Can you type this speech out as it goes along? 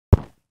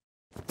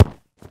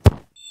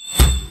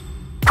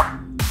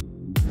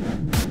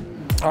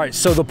All right,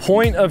 so the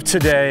point of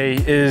today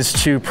is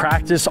to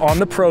practice on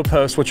the pro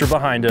post, which are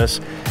behind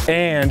us,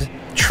 and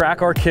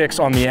track our kicks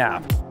on the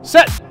app.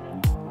 Set.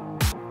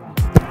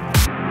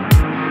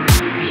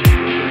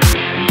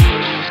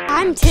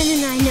 I'm 10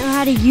 and I know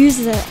how to use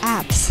the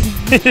apps.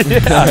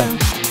 Yeah.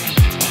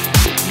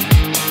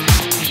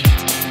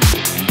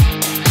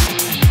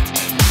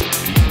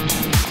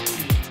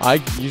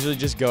 I usually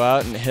just go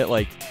out and hit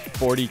like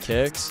 40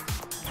 kicks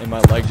and my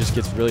leg just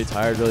gets really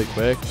tired really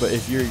quick. But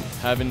if you're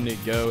having to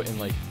go and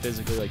like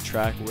physically like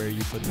track where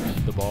you put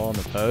the ball on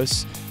the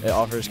post, it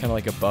offers kind of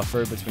like a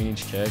buffer between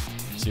each kick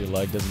so your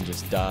leg doesn't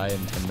just die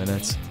in 10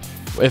 minutes.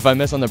 If I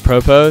miss on the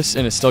pro post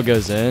and it still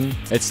goes in,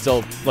 it's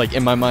still like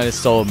in my mind it's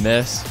still a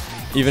miss.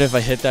 Even if I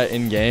hit that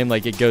in game,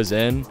 like it goes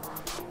in,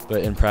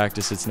 but in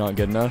practice it's not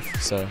good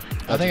enough. So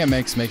I think it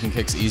makes making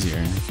kicks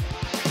easier.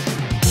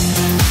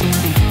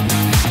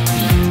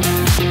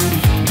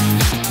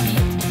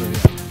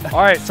 All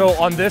right, so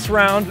on this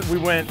round, we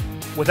went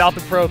without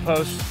the pro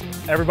post.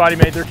 Everybody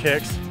made their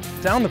kicks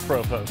down the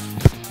pro post.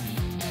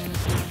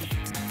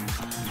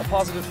 A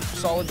positive,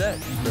 solid day.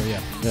 Yeah.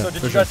 So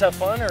did you guys have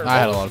fun? Or I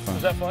had a lot of fun.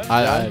 Was that fun?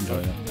 I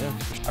enjoyed it. Yeah.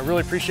 I really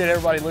appreciate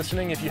everybody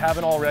listening. If you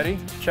haven't already,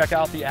 check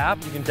out the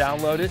app. You can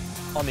download it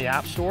on the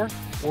App Store,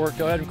 or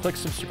go ahead and click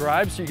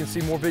subscribe so you can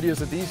see more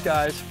videos of these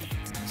guys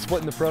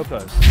splitting the pro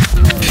post.